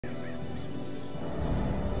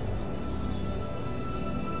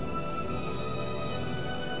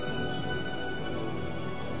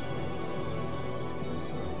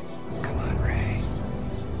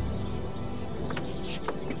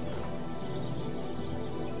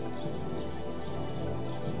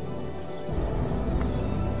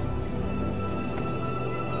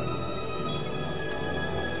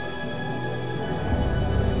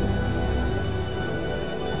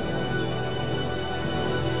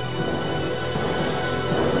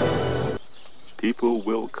People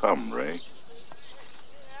will come, Ray.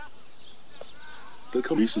 There'll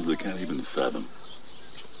come reasons they can't even fathom.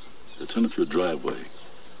 They'll turn up your driveway,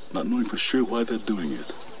 not knowing for sure why they're doing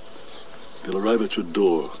it. They'll arrive at your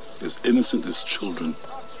door as innocent as children,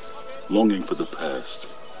 longing for the past.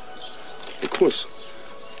 Of course,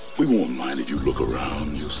 we won't mind if you look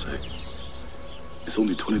around, you'll say. It's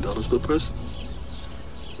only $20 per person.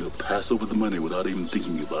 They'll pass over the money without even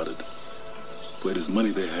thinking about it. For it is money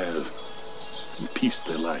they have, and peace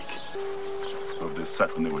they like. Where they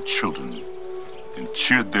sat when they were children and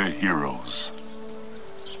cheered their heroes.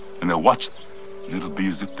 And they'll watch, and it'll be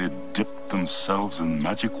as if they'd dipped themselves in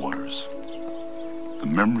magic waters. The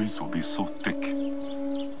memories will be so thick,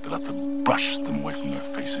 they'll have to brush them away from their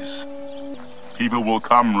faces. People will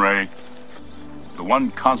come, Ray. The one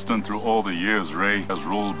constant through all the years, Ray, has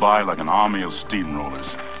rolled by like an army of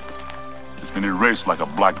steamrollers. It's been erased like a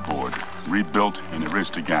blackboard, rebuilt and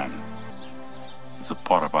erased again. It's a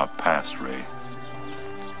part of our past, Ray.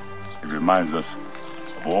 It reminds us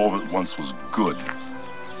of all that once was good,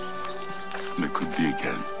 and it could be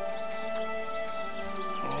again.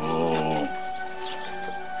 Oh,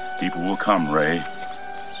 people will come, Ray.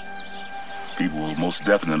 People will most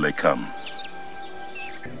definitely come.